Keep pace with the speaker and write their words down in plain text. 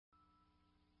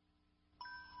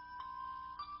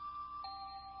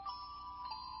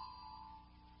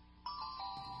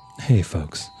Hey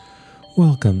folks,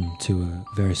 welcome to a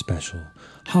very special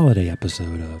holiday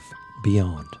episode of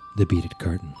Beyond the Beaded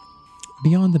Curtain.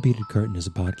 Beyond the Beaded Curtain is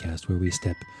a podcast where we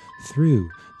step through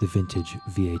the vintage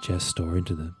VHS store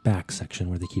into the back section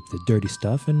where they keep the dirty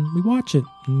stuff, and we watch it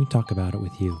and we talk about it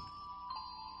with you.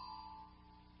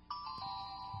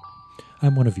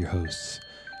 I'm one of your hosts.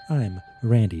 I'm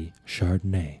Randy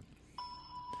Chardonnay.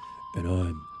 And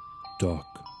I'm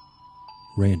Doc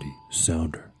Randy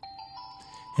Sounder.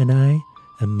 And I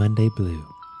am Monday Blue.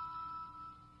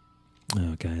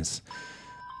 Oh, guys.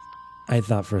 I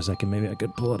thought for a second maybe I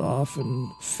could pull it off and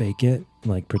fake it,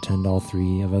 like pretend all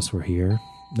three of us were here.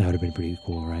 That would have been pretty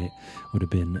cool, right? Would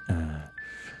have been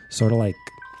sort of like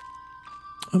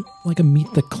a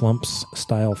Meet the Clumps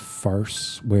style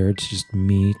farce where it's just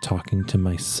me talking to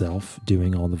myself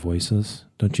doing all the voices.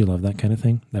 Don't you love that kind of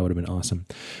thing? That would have been awesome.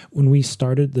 When we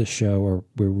started the show, or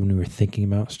when we were thinking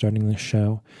about starting the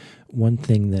show, one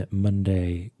thing that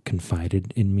Monday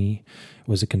confided in me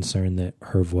was a concern that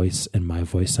her voice and my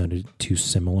voice sounded too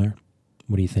similar.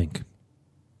 What do you think?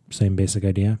 Same basic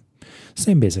idea?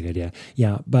 Same basic idea.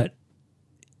 Yeah, but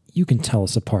you can tell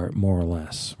us apart more or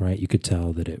less, right? You could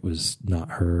tell that it was not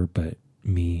her, but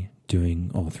me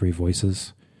doing all three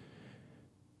voices.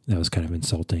 That was kind of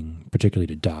insulting, particularly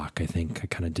to Doc. I think I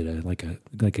kind of did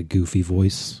a goofy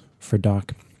voice for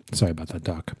Doc. Sorry about that,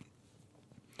 Doc.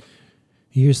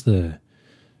 Here's the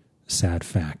sad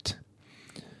fact.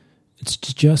 It's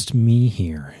just me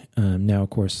here. Now, of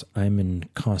course, I'm in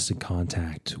constant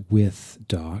contact with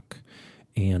Doc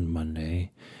and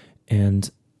Monday,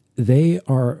 and they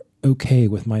are okay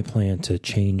with my plan to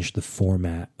change the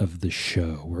format of the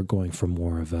show. We're going for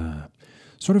more of a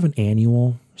sort of an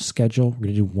annual schedule. We're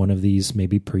going to do one of these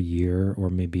maybe per year, or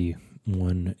maybe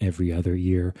one every other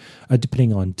year,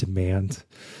 depending on demand.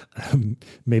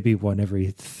 Maybe one every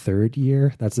third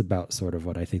year. That's about sort of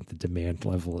what I think the demand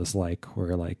level is like,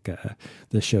 where like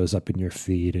the show's up in your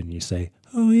feed and you say,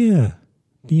 oh yeah,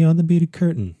 Beyond the Beaded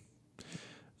Curtain.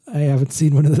 I haven't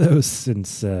seen one of those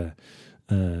since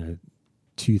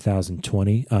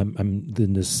 2020. I'm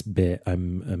in this bit.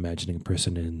 I'm imagining a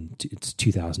person in it's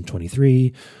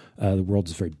 2023. The world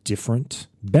is very different,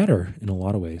 better in a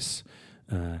lot of ways.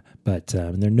 But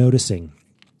they're noticing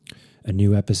a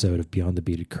new episode of Beyond the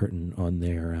Beaded Curtain on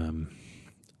their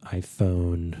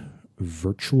iPhone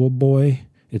Virtual Boy.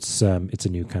 It's a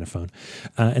new kind of phone,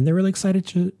 and they're really excited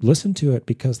to listen to it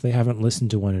because they haven't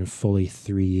listened to one in fully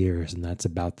 3 years, and that's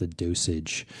about the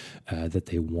dosage that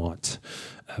they want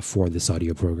for this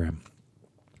audio program.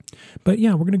 But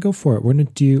yeah, we're gonna go for it. We're gonna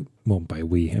do, well, by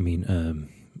we I mean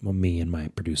me and my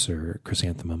producer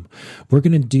Chrysanthemum. We're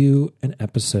gonna do an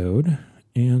episode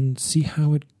and see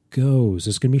how it goes.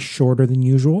 It's going to be shorter than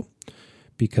usual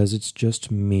because it's just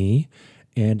me,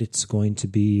 and it's going to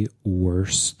be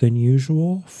worse than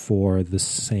usual for the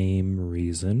same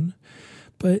reason.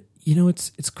 But, you know,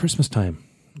 it's Christmas time,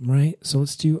 right? So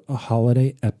let's do a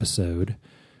holiday episode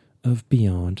of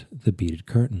Beyond the Beaded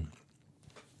Curtain.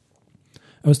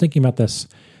 I was thinking about this,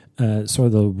 sort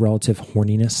of the relative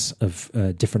horniness of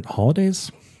different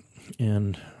holidays,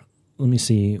 and let me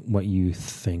see what you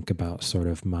think about sort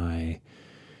of my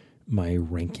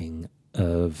ranking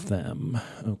of them.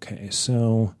 Okay,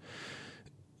 so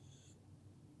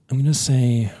I'm going to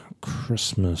say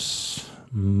Christmas,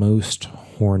 most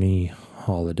horny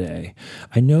holiday.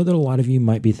 I know that a lot of you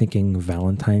might be thinking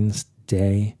Valentine's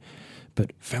Day,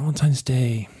 but Valentine's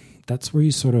Day, that's where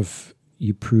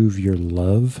you prove your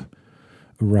love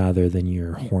rather than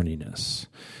your horniness.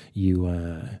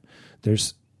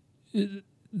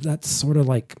 That's sort of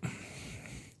like, I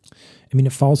mean,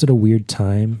 it falls at a weird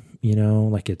time, you know,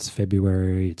 like it's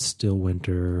February, it's still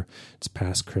winter, it's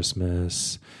past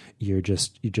Christmas. You're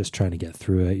just trying to get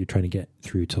through it. You're trying to get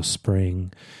through till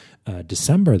spring.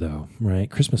 December though,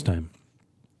 right? Christmas time.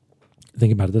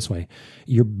 Think about it this way.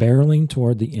 You're barreling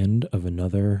toward the end of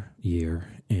another year,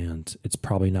 and it's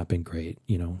probably not been great,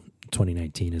 you know,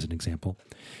 2019 as an example.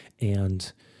 And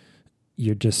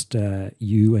you're just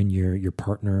you and your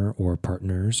partner or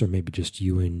partners, or maybe just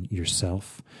you and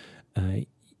yourself.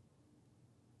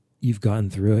 You've gotten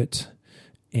through it,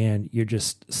 and you're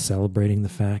just celebrating the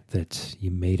fact that you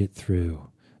made it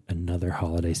through another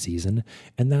holiday season.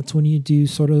 And that's when you do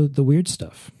sort of the weird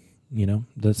stuff, you know,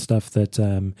 the stuff that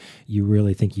you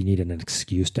really think you need an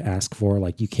excuse to ask for.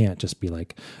 Like, you can't just be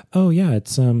like, oh yeah,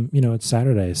 it's it's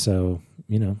Saturday, so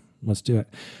let's do it.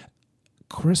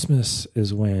 Christmas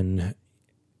is when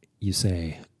you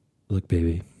say, look,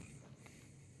 baby,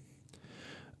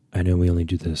 I know we only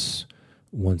do this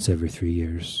once every 3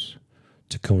 years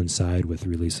to coincide with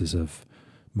releases of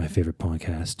my favorite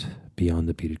podcast, Beyond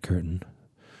the Beaded Curtain.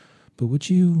 But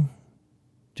would you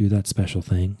do that special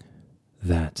thing?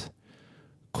 That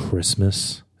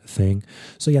Christmas thing?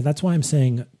 So yeah, that's why I'm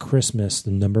saying Christmas,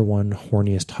 the number one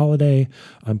horniest holiday.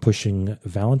 I'm pushing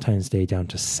Valentine's Day down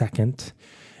to second.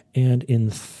 And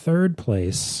in third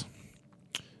place,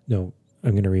 no,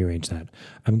 I'm going to rearrange that.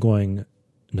 I'm going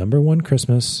number one,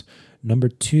 Christmas. Number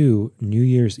two, New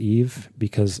Year's Eve,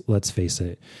 because let's face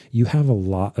it, you have a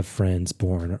lot of friends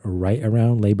born right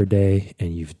around Labor Day,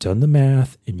 and you've done the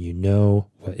math, and you know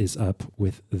what is up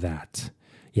with that.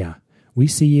 Yeah, we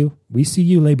see you. We see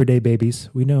you, Labor Day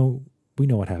babies. We know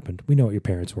what happened. We know what your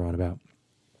parents were on about.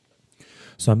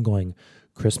 So I'm going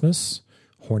Christmas,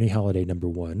 horny holiday number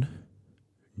one,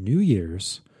 New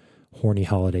Year's, horny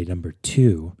holiday number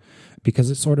two,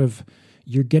 because it's sort of,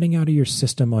 you're getting out of your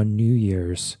system on New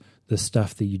Year's the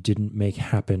stuff that you didn't make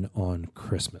happen on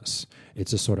Christmas.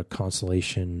 It's a sort of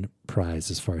consolation prize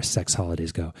as far as sex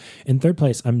holidays go. In third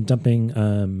place, I'm dumping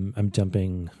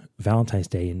Valentine's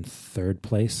Day in third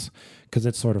place, because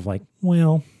it's sort of like,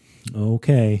 well,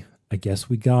 okay, I guess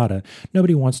we gotta.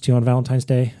 Nobody wants to on Valentine's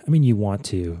Day. I mean, you want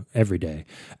to every day,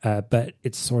 but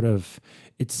it's sort of,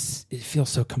 it feels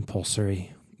so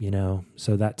compulsory,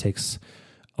 so that takes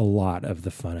a lot of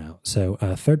the fun out. So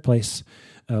third place,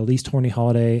 least horny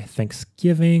holiday,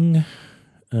 Thanksgiving,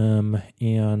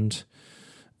 and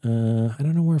I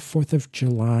don't know where 4th of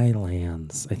July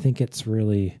lands. I think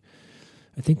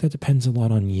that depends a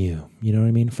lot on you. You know what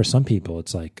I mean? For some people,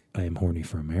 it's like, I am horny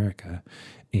for America,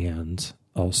 and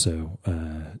also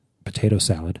potato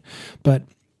salad. But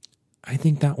I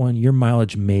think that one, your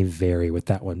mileage may vary with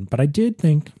that one. But I did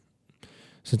think,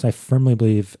 since I firmly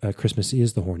believe Christmas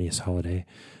is the horniest holiday,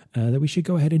 that we should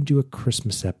go ahead and do a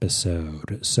Christmas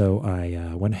episode. So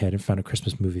I went ahead and found a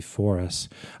Christmas movie for us.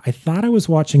 I thought I was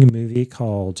watching a movie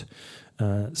called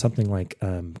something like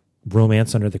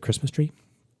Romance Under the Christmas Tree.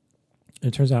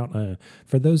 And it turns out,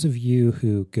 for those of you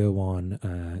who go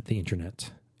on the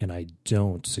internet, and I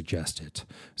don't suggest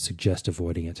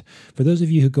avoiding it. For those of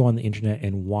you who go on the internet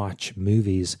and watch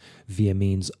movies via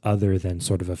means other than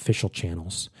sort of official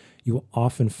channels, you will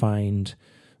often find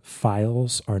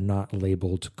files are not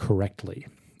labeled correctly.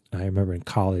 I remember in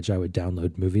college I would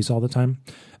download movies all the time.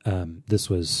 This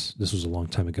was a long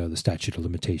time ago. The statute of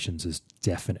limitations is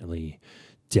definitely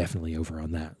over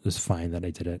on that. It was fine that I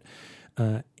did it.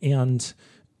 And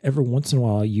every once in a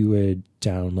while you would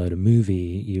download a movie.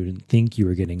 You would think you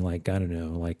were getting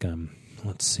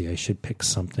let's see, I should pick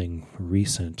something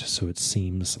recent so it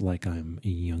seems like I'm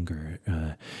younger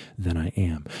than I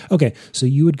am. Okay, so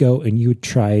you would go and you'd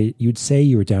say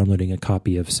you were downloading a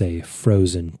copy of, say,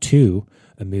 Frozen 2,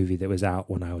 a movie that was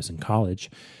out when I was in college,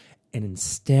 and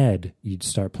instead you'd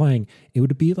start playing. It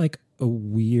would be like a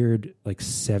weird,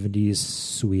 70s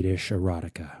Swedish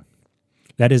erotica.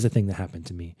 That is a thing that happened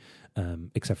to me.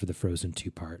 Except for the Frozen 2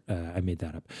 part. I made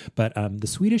that up. But the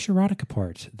Swedish erotica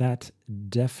part, that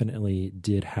definitely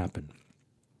did happen.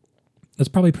 That's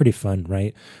probably pretty fun,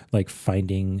 right? Like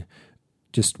finding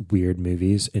just weird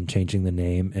movies and changing the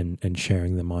name and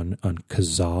sharing them on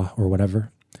Kazaa or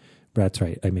whatever. That's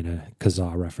right. I mean a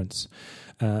Kazaa reference.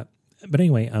 But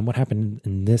anyway, what happened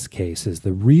in this case is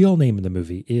the real name of the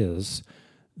movie is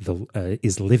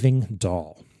Living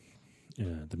Doll.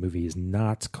 The movie is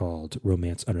not called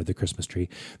Romance Under the Christmas Tree.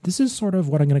 This is sort of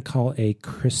what I'm going to call a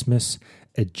Christmas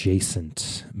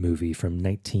adjacent movie from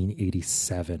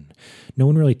 1987. No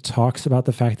one really talks about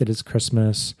the fact that it's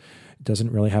Christmas. It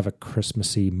doesn't really have a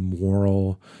Christmassy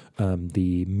moral.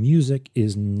 The music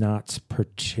is not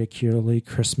particularly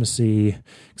Christmassy,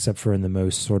 except for in the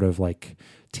most sort of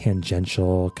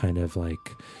tangential kind of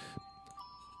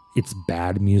it's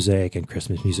bad music, and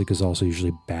Christmas music is also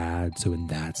usually bad. So in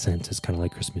that sense, it's kind of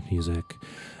like Christmas music.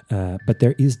 But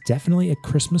there is definitely a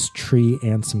Christmas tree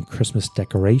and some Christmas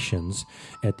decorations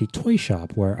at the toy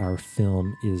shop where our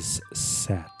film is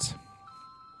set.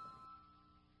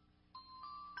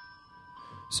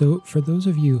 So for those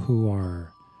of you who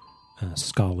are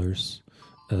scholars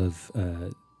of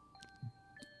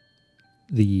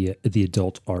the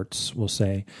adult arts, we'll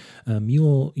say,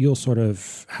 you'll sort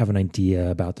of have an idea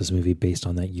about this movie based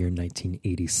on that year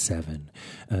 1987.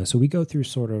 So we go through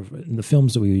sort of the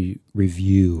films that we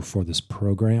review for this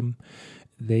program.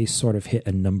 They sort of hit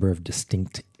a number of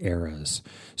distinct eras.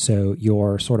 So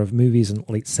your sort of movies in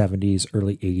late 70s,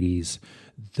 early 80s,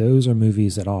 those are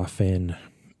movies that often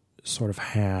sort of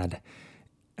had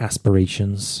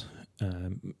aspirations,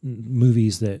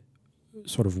 movies that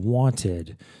sort of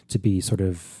wanted to be sort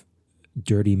of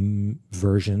dirty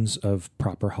versions of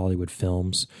proper Hollywood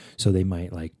films. So they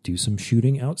might like do some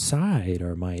shooting outside,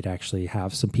 or might actually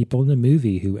have some people in the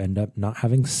movie who end up not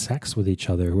having sex with each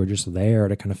other, who are just there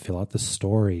to kind of fill out the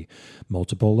story.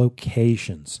 Multiple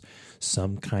locations,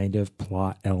 some kind of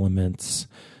plot elements,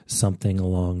 something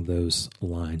along those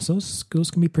lines. Those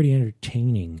can be pretty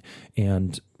entertaining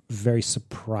and very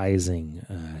surprising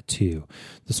too.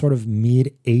 The sort of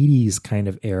mid 80s kind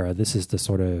of era. This is the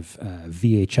sort of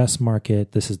VHS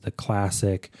market. This is the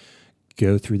classic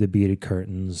go through the beaded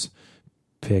curtains,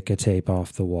 pick a tape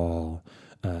off the wall.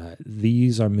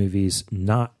 These are movies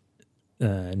these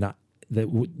are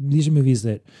movies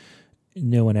that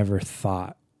no one ever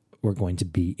thought were going to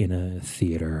be in a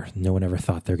theater. No one ever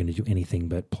thought they're going to do anything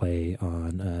but play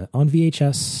on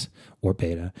VHS or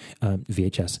beta,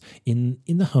 VHS in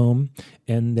the home,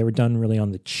 and they were done really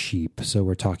on the cheap. So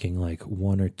we're talking like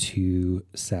 1 or 2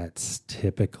 sets,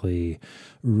 typically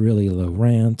really low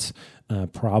rent.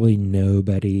 Probably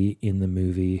nobody in the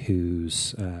movie who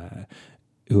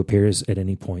appears at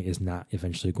any point is not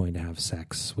eventually going to have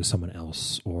sex with someone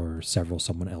else or several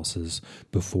someone else's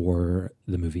before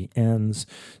the movie ends.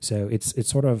 So it's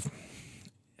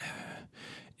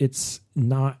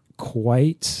not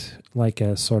quite like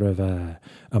a sort of a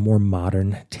more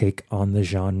modern take on the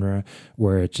genre,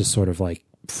 where it's just sort of like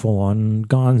full on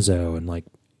gonzo and like,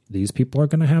 these people are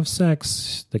going to have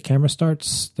sex. The camera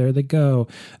starts, there they go.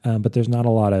 But there's not a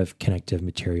lot of connective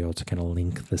material to kind of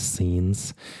link the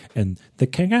scenes. And the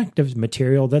connective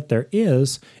material that there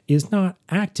is not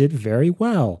acted very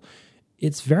well.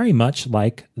 It's very much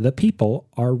like the people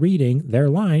are reading their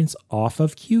lines off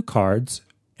of cue cards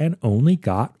and only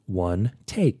got one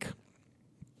take.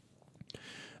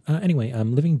 Anyway,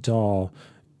 Living Doll,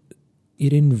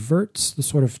 it inverts the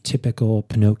sort of typical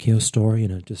Pinocchio story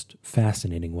in a just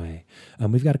fascinating way.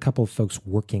 We've got a couple of folks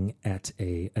working at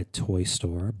a toy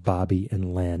store, Bobby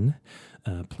and Len,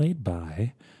 played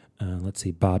by,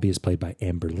 Bobby is played by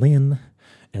Amber Lynn,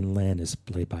 and Len is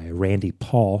played by Randy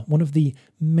Paul, one of the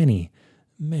many,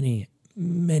 many,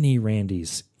 many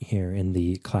Randys here in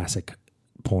the classic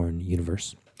porn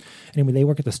universe. Anyway, they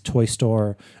work at this toy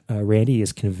store. Randy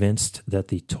is convinced that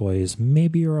the toys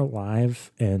maybe are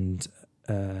alive, and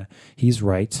he's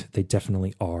right. They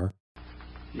definitely are.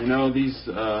 You know, these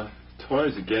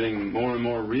toys are getting more and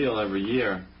more real every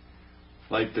year.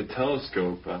 Like the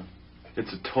telescope.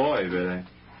 It's a toy, but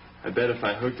I bet if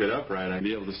I hooked it up right, I'd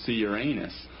be able to see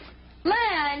Uranus.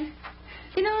 Len,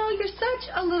 you know, you're such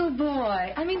a little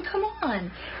boy. I mean, come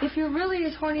on. If you're really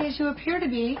as horny as you appear to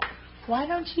be, why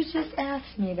don't you just ask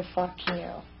me to fuck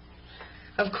you?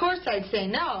 Of course I'd say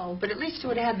no, but at least you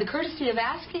would have had the courtesy of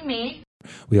asking me.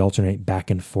 We alternate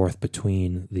back and forth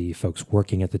between the folks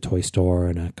working at the toy store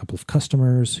and a couple of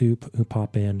customers who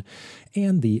pop in,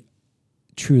 and the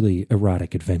truly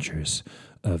erotic adventures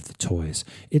of the toys.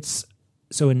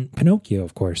 So in Pinocchio,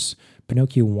 of course,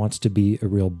 Pinocchio wants to be a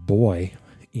real boy.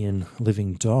 In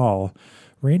Living Doll,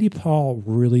 Randy Paul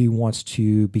really wants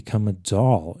to become a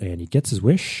doll, and he gets his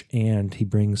wish, and he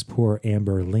brings poor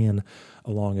Amber Lynn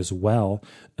along as well.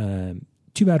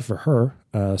 Too bad for her.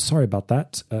 Sorry about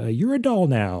that. You're a doll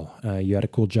now. You had a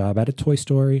cool job at a toy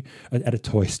store.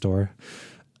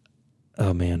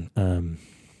 Oh man.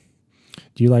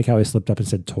 Do you like how I slipped up and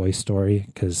said Toy Story?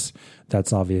 Because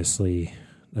that's obviously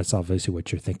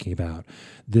what you're thinking about.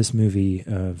 This movie,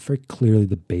 very clearly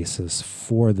the basis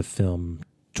for the film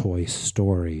Toy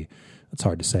Story. That's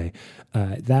hard to say.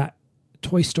 That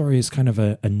Toy Story is kind of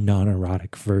a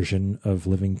non-erotic version of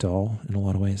Living Doll in a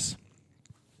lot of ways.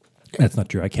 That's not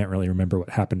true. I can't really remember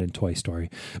what happened in Toy Story,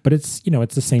 but it's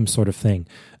the same sort of thing.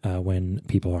 When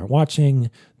people aren't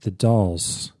watching, the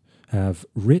dolls have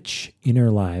rich inner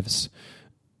lives,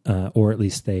 or at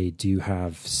least they do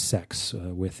have sex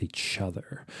with each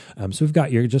other. So we've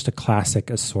got just a classic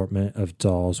assortment of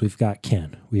dolls. We've got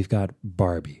Ken. We've got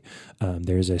Barbie.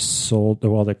 There's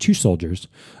there are 2 soldiers,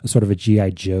 a sort of a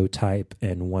G.I. Joe type,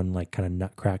 and one like kind of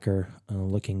nutcracker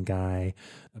looking guy,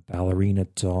 a ballerina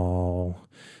doll,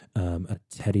 a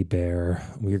teddy bear.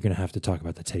 We're going to have to talk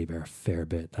about the teddy bear a fair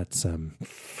bit. That's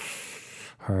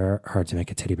hard to make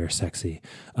a teddy bear sexy.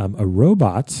 A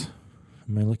robot.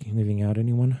 Am I leaving out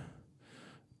anyone?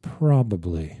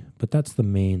 Probably, but that's the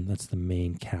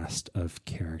main cast of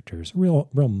characters. Real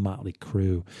motley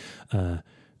crew.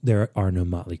 There are no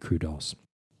Motley Crue dolls.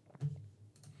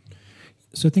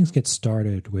 So things get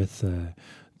started with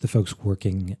the folks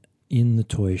working in the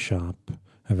toy shop,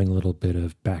 having a little bit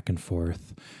of back and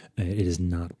forth. It is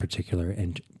not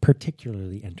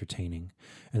particularly entertaining.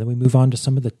 And then we move on to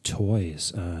some of the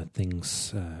toys.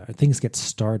 Things get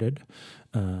started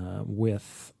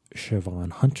with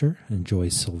Siobhan Hunter and Joy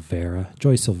Silvera.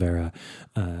 Joy Silvera,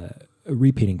 a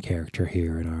repeating character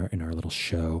here in our little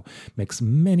show, makes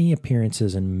many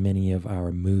appearances in many of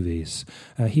our movies.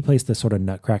 He plays the sort of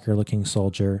nutcracker-looking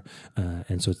soldier,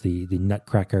 and so it's the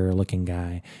nutcracker-looking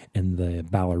guy and the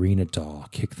ballerina doll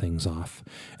kick things off.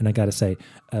 And I got to say,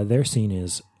 their scene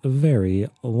is very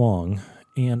long,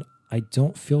 and I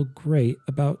don't feel great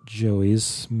about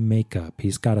Joey's makeup.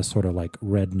 He's got a sort of like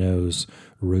red nose,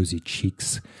 rosy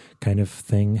cheeks kind of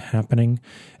thing happening,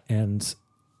 and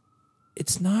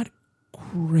it's not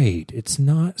great. It's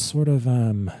not sort of,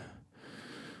 well,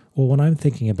 when I'm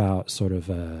thinking about sort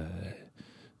of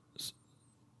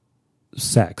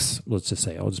sex, let's just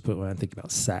say, I'll just put when I'm thinking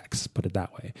about sex, put it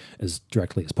that way, as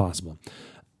directly as possible.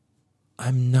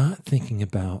 I'm not thinking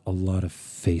about a lot of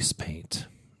face paint.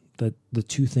 The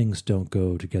two things don't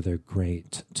go together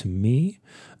great to me,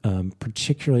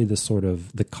 particularly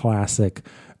the classic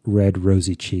red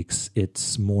rosy cheeks.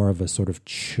 It's more of a sort of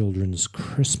children's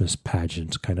Christmas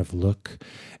pageant kind of look,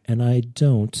 and I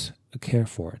don't care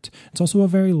for it. It's also a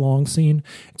very long scene.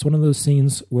 It's one of those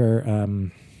scenes where,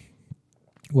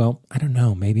 well, I don't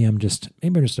know, maybe I'm just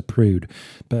a prude,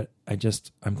 but I'm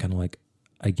kind of like,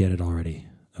 I get it already.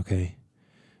 Okay.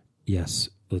 Yes.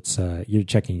 You're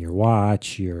checking your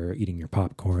watch, you're eating your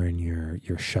popcorn,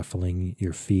 you're shuffling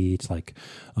your feet, like,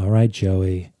 all right,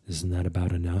 Joey, isn't that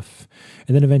about enough?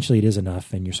 And then eventually it is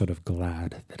enough, and you're sort of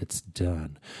glad that it's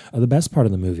done. The best part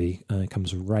of the movie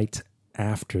comes right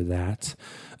after that.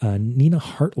 Nina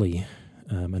Hartley,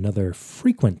 another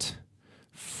frequent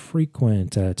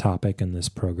topic in this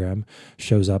program,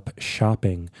 shows up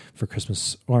shopping for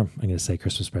Christmas, or I'm going to say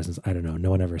Christmas presents. I don't know. No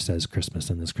one ever says Christmas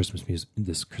in this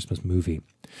Christmas movie.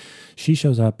 She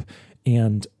shows up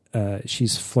and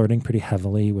she's flirting pretty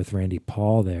heavily with Randy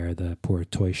Paul there, the poor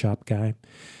toy shop guy.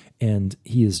 And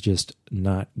he is just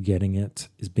not getting it.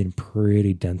 He's been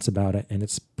pretty dense about it, and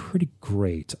it's pretty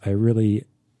great. I really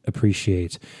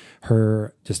appreciate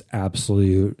her just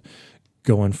absolute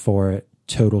going for it,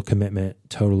 total commitment,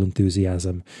 total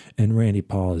enthusiasm, and Randy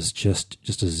Paul is just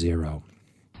a zero.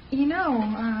 You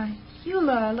know, you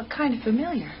look kind of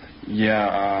familiar.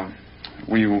 Yeah,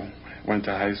 we went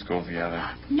to high school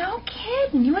together. No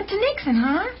kidding. You went to Nixon,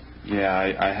 huh?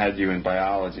 Yeah, I had you in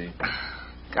biology.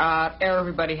 God,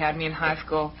 everybody had me in high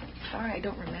school. Sorry, I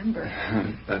don't remember.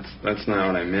 That's not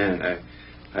what I meant.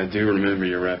 I do remember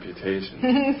your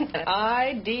reputation.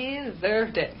 I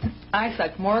deserved it. I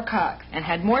sucked more cock and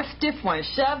had more stiff ones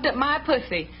shoved up my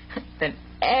pussy than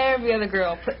every other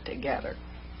girl put together.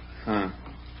 Huh.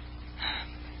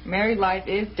 Married life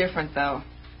is different, though.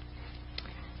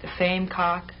 The same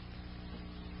cock,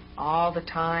 all the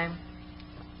time.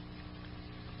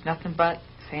 Nothing but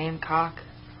same cock.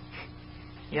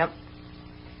 Yep.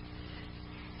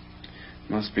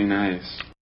 Must be nice.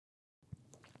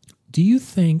 Do you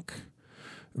think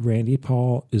Randy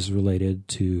Paul is related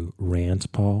to Rand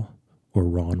Paul or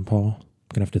Ron Paul?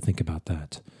 I'm going to have to think about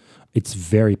that. It's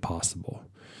very possible.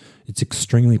 It's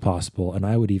extremely possible, and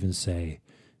I would even say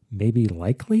maybe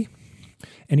likely.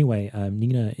 Anyway,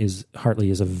 Nina Hartley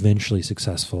is eventually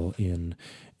successful in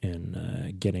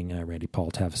getting Randy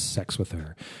Paul to have sex with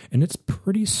her. And it's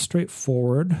pretty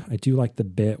straightforward. I do like the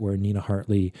bit where Nina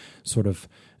Hartley sort of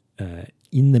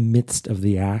in the midst of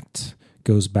the act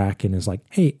goes back and is like,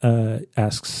 hey,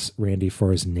 asks Randy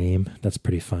for his name. That's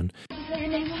pretty fun. Your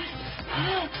name was?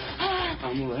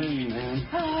 I'm Ray, man.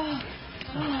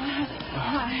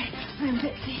 Hi, I'm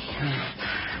Bitsy.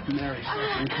 Mary.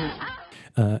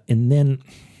 And then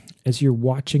as you're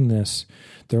watching this,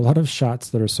 there are a lot of shots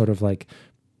that are sort of like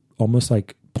almost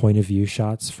like point of view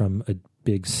shots from a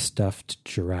big stuffed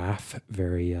giraffe,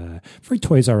 very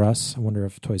Toys R Us. I wonder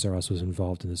if Toys R Us was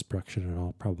involved in this production at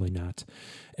all. Probably not.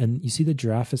 And you see the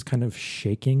giraffe is kind of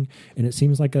shaking, and it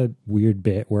seems like a weird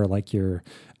bit where like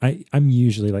I'm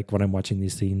usually like when I'm watching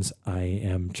these scenes, I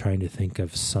am trying to think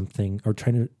of something or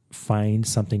trying to find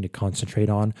something to concentrate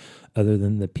on other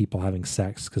than the people having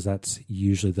sex, because that's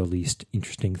usually the least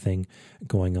interesting thing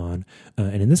going on.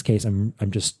 And in this case, I'm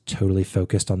just totally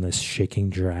focused on this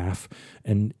shaking giraffe,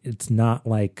 and it's not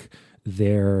like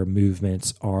their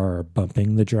movements are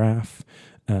bumping the giraffe.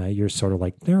 You're sort of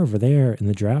like, they're over there, and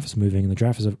the giraffe's moving, and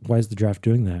why is the giraffe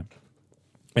doing that?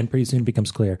 And pretty soon it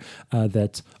becomes clear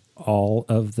that all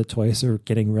of the toys are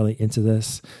getting really into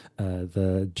this.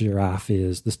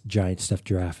 This giant stuffed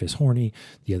giraffe is horny.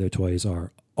 The other toys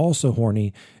are also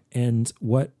horny. And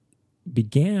what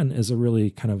began as a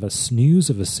really kind of a snooze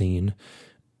of a scene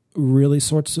really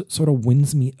sort of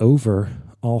wins me over,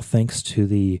 all thanks to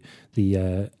the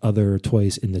other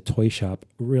toys in the toy shop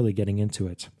really getting into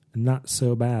it. Not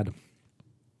so bad.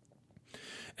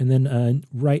 And then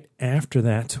right after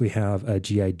that, we have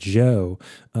G.I. Joe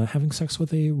having sex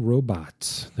with a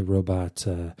robot. The robot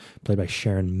played by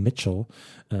Sharon Mitchell.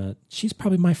 She's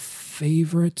probably my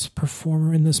favorite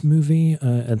performer in this movie.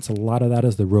 And so a lot of that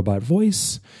is the robot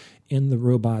voice and the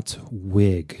robot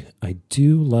wig. I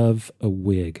do love a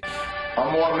wig.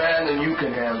 I'm more man than you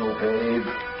can handle, babe.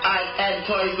 I've had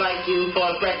toys like you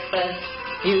for breakfast.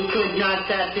 You could not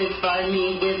satisfy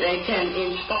me with a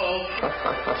 10-inch ball.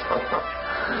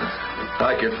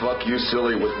 I could fuck you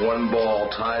silly with one ball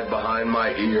tied behind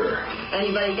my ear.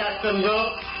 Anybody got some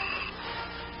rope?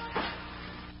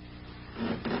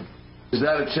 Is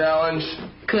that a challenge?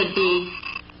 Could be.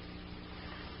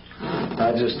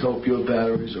 I just hope your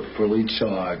batteries are fully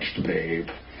charged, babe.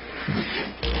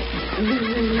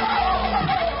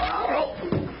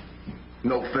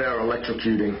 No fair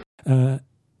electrocuting.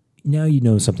 Now you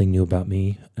know something new about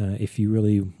me. If you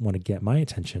really want to get my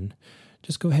attention,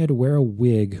 just go ahead and wear a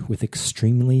wig with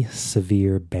extremely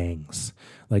severe bangs.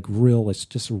 Like real, it's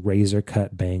just razor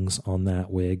cut bangs on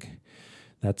that wig.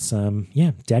 That's,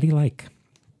 daddy-like.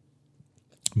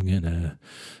 I'm going to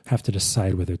have to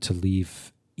decide whether to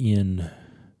leave in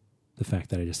the fact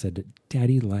that I just said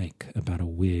daddy-like about a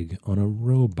wig on a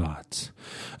robot.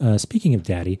 Speaking of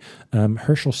daddy,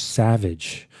 Herschel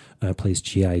Savage plays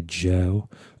G.I. Joe.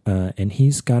 And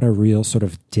he's got a real sort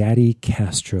of Daddy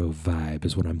Castro vibe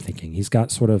is what I'm thinking. He's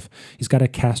got a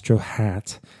Castro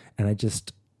hat, and I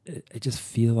just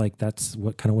feel like that's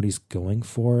what he's going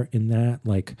for in that.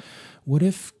 Like, what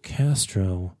if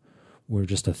Castro were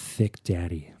just a thick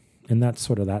daddy? And that's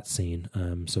sort of that scene.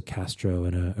 So Castro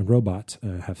and a robot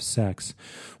have sex.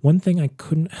 One thing I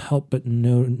couldn't help but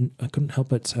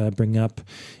bring up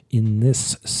in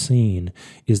this scene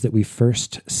is that we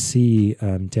first see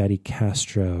Daddy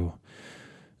Castro.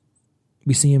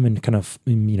 We see him in kind of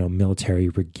military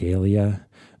regalia,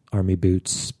 army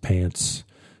boots, pants,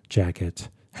 jacket,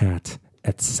 hat,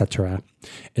 etc.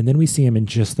 And then we see him in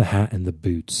just the hat and the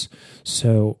boots.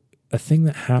 So a thing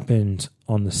that happened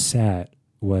on the set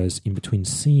was in between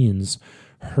scenes,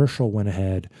 Herschel went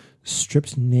ahead,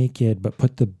 stripped naked, but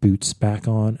put the boots back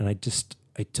on. And I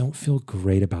don't feel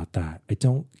great about that. I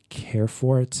don't care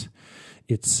for it.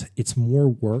 It's more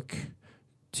work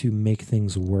to make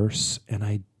things worse. And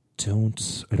I don't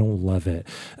love it.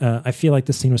 I feel like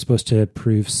the scene was supposed to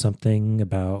prove something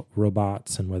about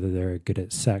robots and whether they're good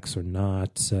at sex or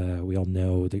not. We all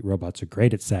know that robots are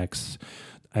great at sex.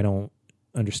 I don't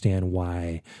understand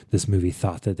why this movie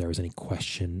thought that there was any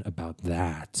question about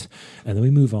that. And then we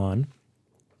move on.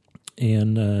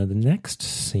 And the next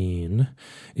scene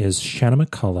is Shanna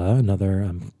McCullough, another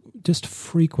just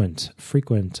frequent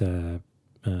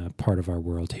part of our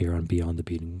world here on Beyond the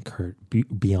Beaten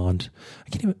Beyond.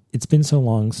 It's been so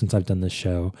long since I've done this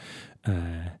show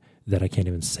that I can't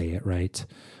even say it right.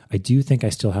 I do think I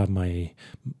still have my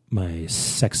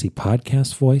sexy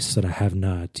podcast voice that I have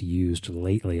not used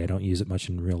lately. I don't use it much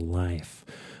in real life.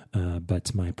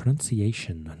 But my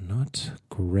pronunciation, not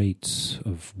great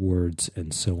of words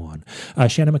and so on.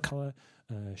 Shanna McCullough,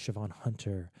 Siobhan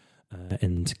Hunter,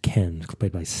 and Ken,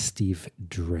 played by Steve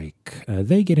Drake.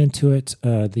 They get into it.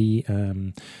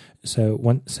 So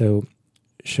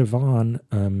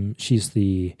Siobhan, she's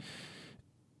the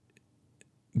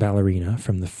ballerina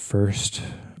from the first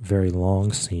very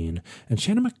long scene, and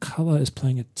Shanna McCullough is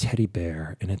playing a teddy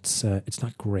bear, and it's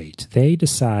not great. They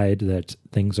decide that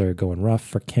things are going rough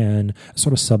for Ken. A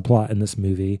sort of subplot in this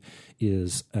movie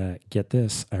is, get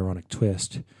this ironic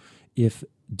twist, if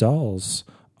dolls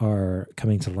are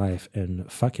coming to life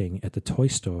and fucking at the toy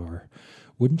store,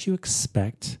 wouldn't you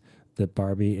expect that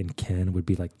Barbie and Ken would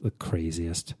be like the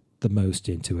craziest, the most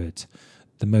into it,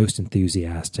 the most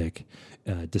enthusiastic,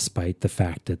 despite the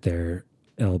fact that their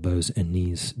elbows and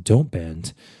knees don't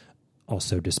bend,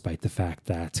 also despite the fact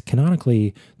that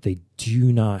canonically they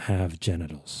do not have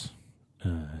genitals.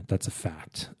 That's a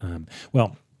fact.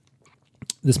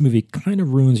 This movie kind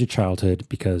of ruins your childhood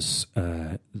because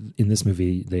in this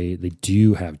movie they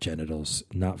do have genitals,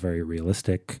 not very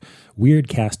realistic, weird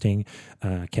casting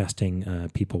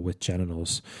people with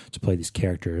genitals to play these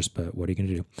characters, but what are you going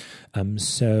to do?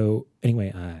 So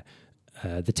anyway,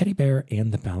 the teddy bear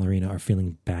and the ballerina are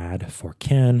feeling bad for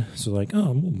Ken. So like,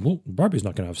 well, Barbie's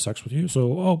not going to have sex with you,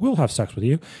 so we'll have sex with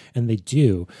you, and they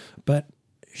do. But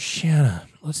Shanna,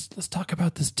 let's talk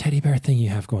about this teddy bear thing you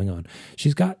have going on.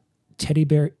 She's got teddy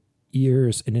bear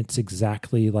ears, and it's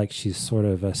exactly like she's sort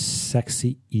of a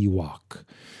sexy Ewok.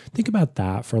 Think about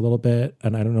that for a little bit,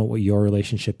 and I don't know what your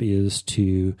relationship is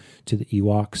to the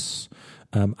Ewoks.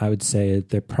 I would say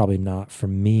they're probably not for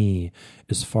me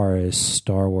as far as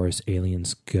Star Wars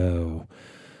aliens go.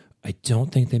 I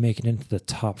don't think they make it into the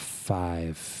top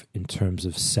 5 in terms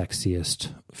of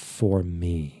sexiest for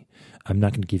me. I'm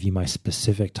not going to give you my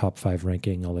specific top 5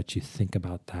 ranking. I'll let you think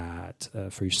about that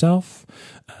for yourself.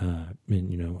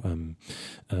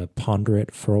 Ponder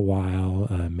it for a while.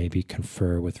 Maybe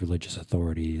confer with religious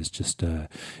authorities. Just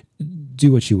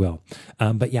do what you will.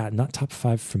 But yeah, not top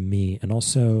 5 for me. And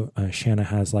also, Shanna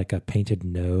has like a painted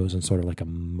nose and sort of like a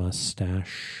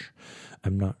mustache.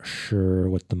 I'm not sure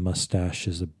what the mustache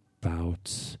is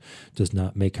about. Does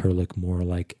not make her look more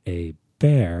like a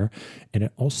bear, and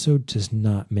it also does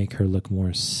not make her look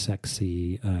more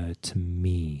sexy to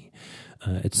me.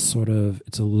 It's a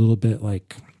little bit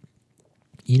like,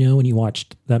 when you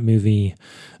watched that movie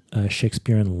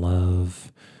Shakespeare in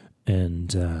Love, and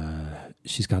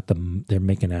they're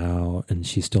making out, and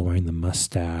she's still wearing the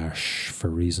mustache for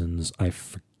reasons I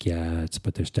forget,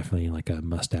 but there's definitely like a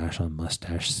mustache on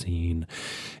mustache scene,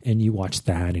 and you watch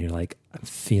that and you're like, I'm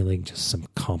feeling just some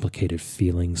complicated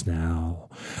feelings now.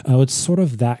 It's sort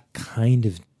of that kind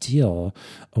of deal,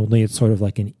 only it's sort of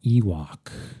like an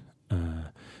Ewok,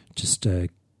 just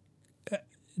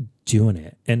doing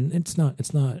it, and it's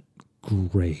not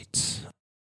great.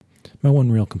 My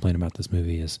one real complaint about this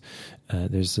movie is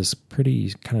there's this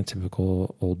pretty kind of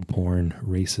typical old porn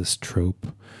racist trope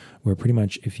where pretty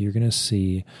much if you're going to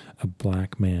see a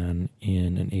black man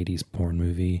in an 80s porn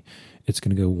movie, it's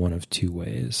going to go one of two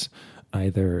ways.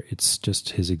 Either it's just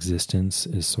his existence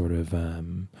is sort of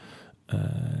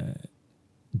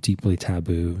deeply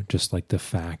taboo, just like the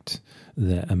fact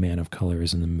that a man of color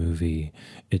is in the movie.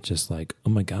 It's just like, oh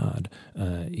my God,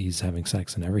 he's having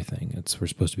sex and everything. We're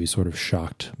supposed to be sort of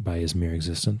shocked by his mere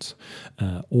existence.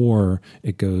 Or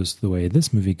it goes the way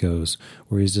this movie goes,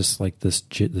 where he's just like this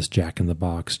Jack in the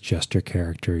Box jester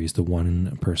character. He's the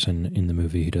one person in the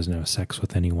movie who doesn't have sex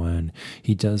with anyone.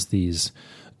 He does these,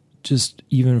 just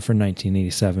even for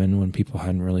 1987, when people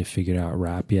hadn't really figured out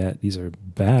rap yet, these are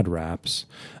bad raps.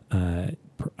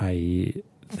 I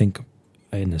think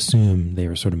and assume they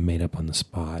were sort of made up on the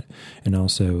spot. And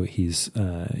also he's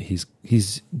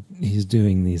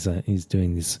doing these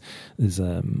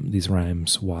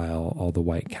rhymes while all the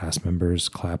white cast members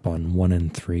clap on 1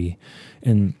 and 3,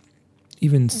 and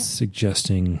even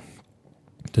suggesting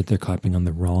that they're clapping on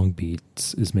the wrong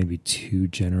beats is maybe too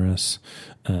generous.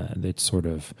 It's sort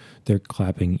of, they're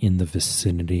clapping in the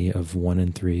vicinity of 1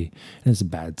 and 3, and it's a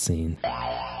bad scene.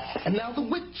 And now the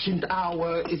witching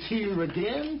hour is here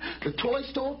again. The toy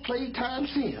store playtime's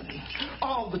in.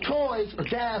 All the toys are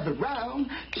gathered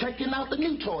round, checking out the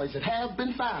new toys that have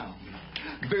been found.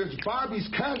 There's Barbie's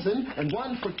cousin and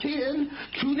one for Ken.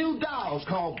 2 new dolls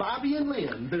called Bobby and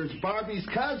Lynn. There's Barbie's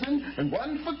cousin and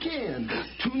one for Ken.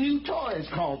 2 new toys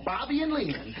called Bobby and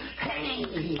Lynn.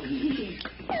 Hey!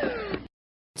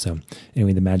 So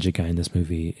anyway, the magic guy in this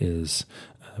movie is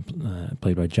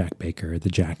played by Jack Baker, the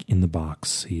Jack in the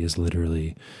Box. He is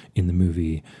literally, in the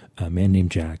movie, a man named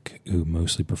Jack who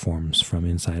mostly performs from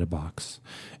inside a box.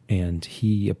 And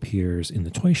he appears in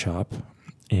the toy shop,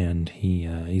 and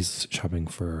he's shopping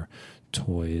for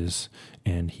toys,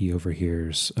 and he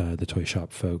overhears the toy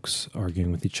shop folks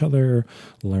arguing with each other,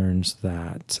 learns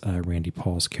that Randy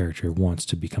Paul's character wants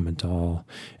to become a doll,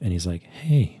 and he's like,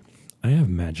 hey, I have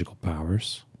magical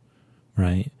powers,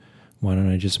 right? Why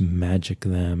don't I just magic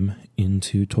them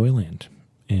into Toyland?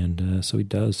 And so he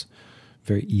does.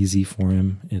 Very easy for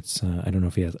him. It's I don't know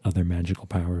if he has other magical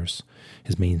powers.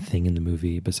 His main thing in the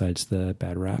movie, besides the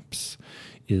bad raps,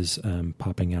 is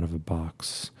popping out of a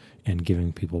box and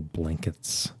giving people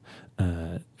blankets,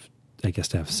 I guess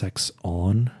to have sex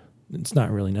on. It's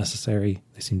not really necessary.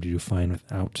 They seem to do fine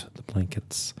without the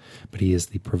blankets, but he is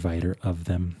the provider of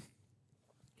them.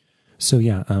 So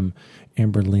yeah,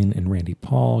 Amber Lynn and Randy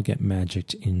Paul get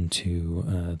magicked into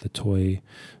the toy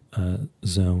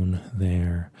zone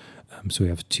there. So we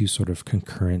have 2 sort of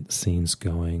concurrent scenes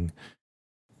going.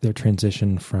 Their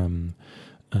transition from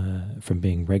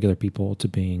being regular people to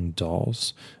being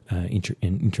dolls,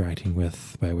 interacting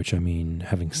with, by which I mean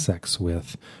having sex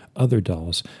with other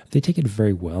dolls. They take it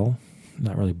very well.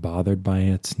 Not really bothered by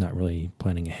it. Not really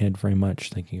planning ahead very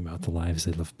much, thinking about the lives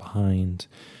they left behind.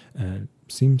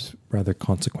 Seems rather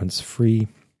consequence-free.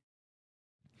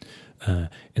 And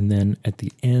then at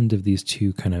the end of these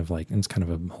 2 kind of like, and it's kind of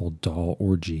a whole doll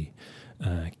orgy,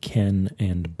 Ken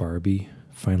and Barbie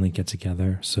finally get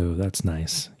together. So that's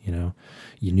nice. You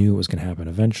knew it was going to happen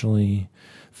eventually.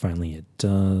 Finally it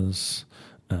does.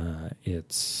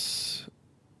 It's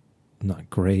not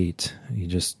great. You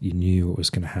knew it was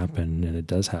going to happen, and it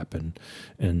does happen.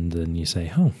 And then you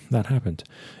say, oh, that happened.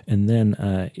 And then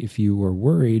if you were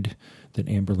worried that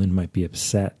Amber Lynn might be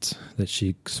upset that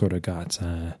she sort of got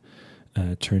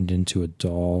turned into a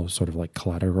doll, sort of like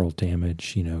collateral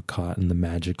damage, caught in the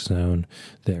magic zone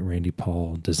that Randy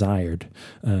Paul desired.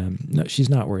 No, she's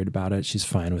not worried about it. She's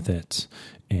fine with it.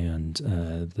 And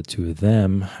the two of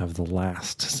them have the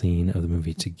last scene of the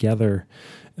movie together.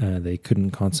 They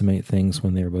couldn't consummate things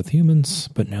when they were both humans,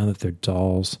 but now that they're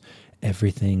dolls,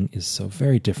 everything is so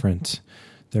very different.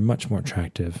 They're much more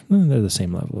attractive. They're the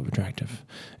same level of attractive.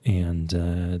 And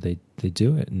they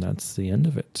do it, and that's the end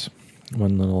of it.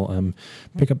 One little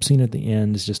pickup scene at the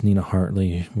end is just Nina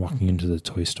Hartley walking into the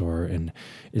toy store, and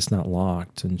it's not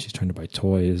locked, and she's trying to buy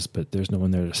toys, but there's no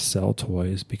one there to sell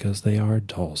toys because they are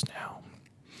dolls now.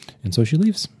 And so she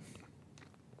leaves.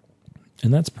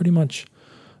 And that's pretty much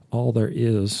all there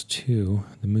is to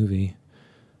the movie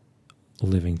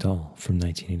Living Doll from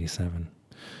 1987.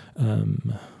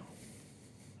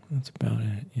 That's about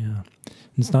it, yeah.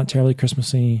 It's not terribly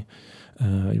Christmassy.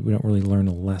 We don't really learn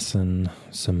a lesson.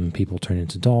 Some people turn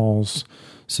into dolls.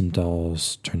 Some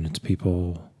dolls turn into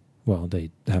people. Well,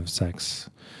 they have sex.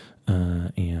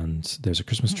 And there's a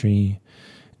Christmas tree.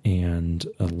 And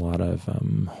a lot of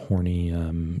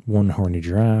one horny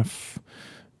giraffe.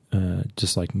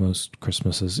 Just like most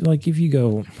Christmases. Like if you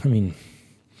go,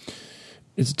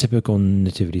 it's a typical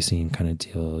nativity scene kind of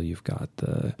deal. You've got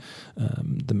the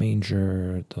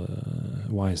manger, the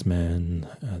wise men,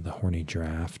 the horny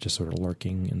giraffe just sort of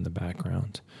lurking in the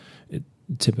background.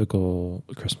 Typical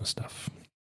Christmas stuff.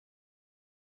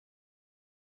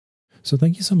 So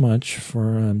thank you so much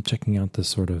for checking out this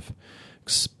sort of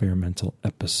experimental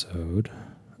episode.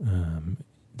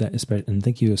 And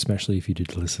thank you especially if you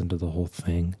did listen to the whole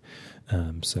thing.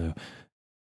 So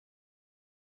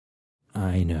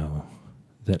I know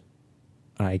that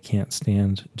I can't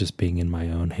stand just being in my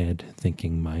own head,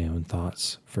 thinking my own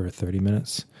thoughts for 30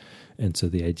 minutes. And so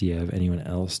the idea of anyone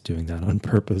else doing that on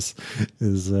purpose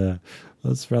is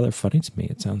that's rather funny to me.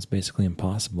 It sounds basically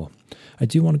impossible. I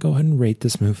do want to go ahead and rate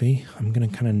this movie. I'm going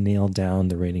to kind of nail down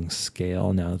the rating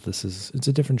scale now that it's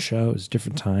a different show. It's a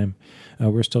different time.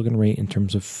 We're still going to rate in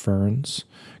terms of ferns.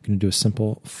 I'm going to do a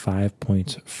simple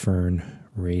 5-point fern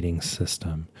rating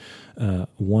system.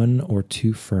 1 or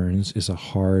 2 ferns is a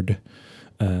hard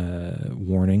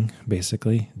warning,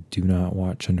 basically. Do not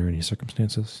watch under any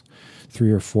circumstances.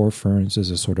 3 or 4 ferns is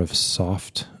a sort of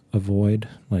soft avoid.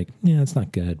 Like, yeah, it's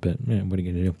not good, but what are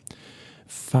you going to do?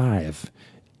 5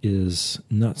 is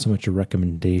not so much a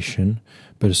recommendation,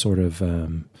 but a sort of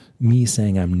me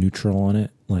saying I'm neutral on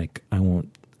it. Like, I'm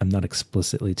not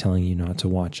explicitly telling you not to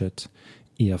watch it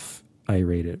if I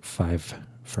rate it 5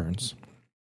 ferns.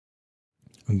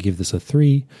 I'll give this a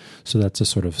 3, so that's a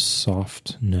sort of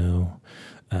soft no.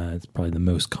 It's probably the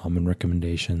most common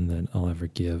recommendation that I'll ever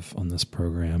give on this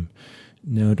program.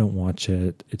 No, don't watch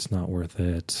it. It's not worth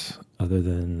it, other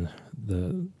than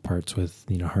the parts with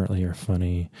Nina Hartley are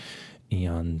funny,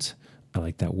 and I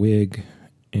like that wig,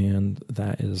 and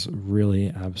that is really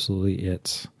absolutely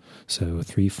it. So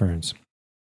 3 ferns.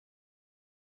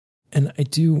 And I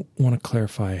do want to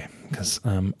clarify, because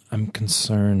I'm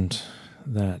concerned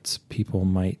that people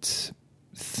might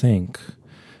think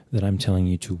that I'm telling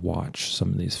you to watch some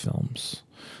of these films.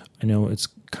 I know it's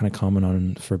kind of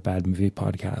common for bad movie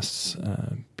podcasts.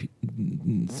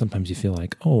 Sometimes you feel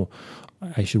like, oh,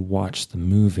 I should watch the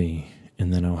movie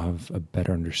and then I'll have a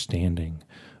better understanding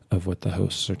of what the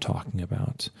hosts are talking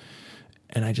about.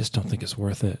 And I just don't think it's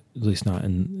worth it, at least not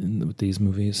with these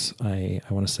movies. I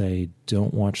want to say,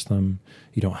 don't watch them.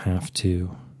 You don't have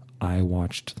to. I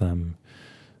watched them,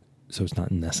 so it's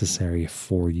not necessary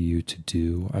for you to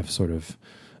do. I've sort of...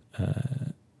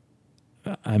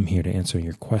 I'm here to answer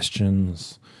your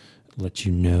questions, let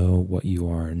you know what you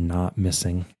are not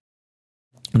missing.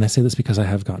 And I say this because I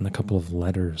have gotten a couple of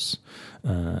letters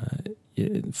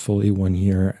fully 1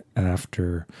 year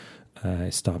after I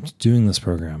stopped doing this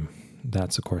program.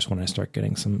 That's, of course, when I start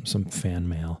getting some fan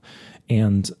mail.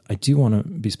 And I do want to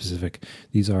be specific.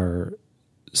 These are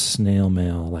snail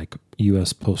mail, like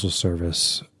U.S. Postal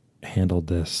Service handled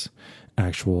this,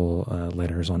 actual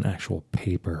letters on actual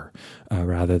paper,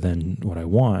 rather than what I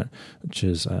want, which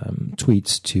is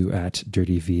tweets to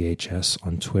 @DirtyVHS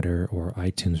on Twitter or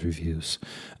iTunes reviews.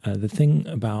 The thing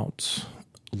about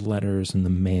letters in the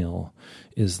mail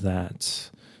is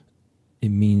that it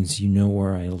means you know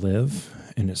where I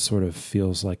live, and it sort of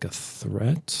feels like a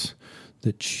threat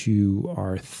that you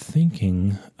are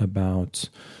thinking about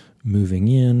moving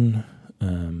in,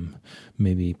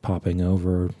 maybe popping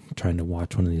over, trying to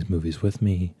watch one of these movies with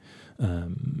me.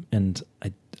 And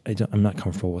I'm not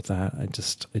comfortable with that.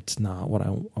 It's not what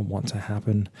I want to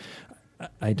happen.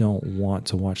 I don't want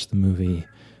to watch the movie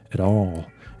at all.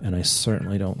 And I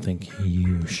certainly don't think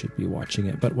you should be watching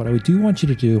it. But what I do want you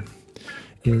to do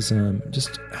is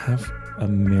just have a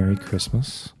Merry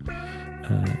Christmas,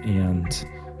 and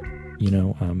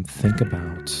think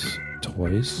about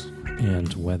toys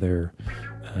and whether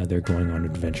they're going on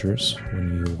adventures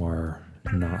when you are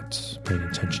not paying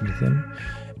attention to them.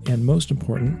 And most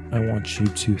important, I want you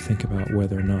to think about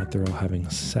whether or not they're all having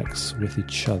sex with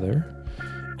each other.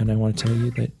 And I want to tell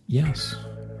you that yes,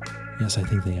 I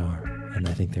think they are. And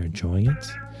I think they're enjoying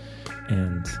it.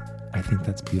 And I think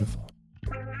that's beautiful.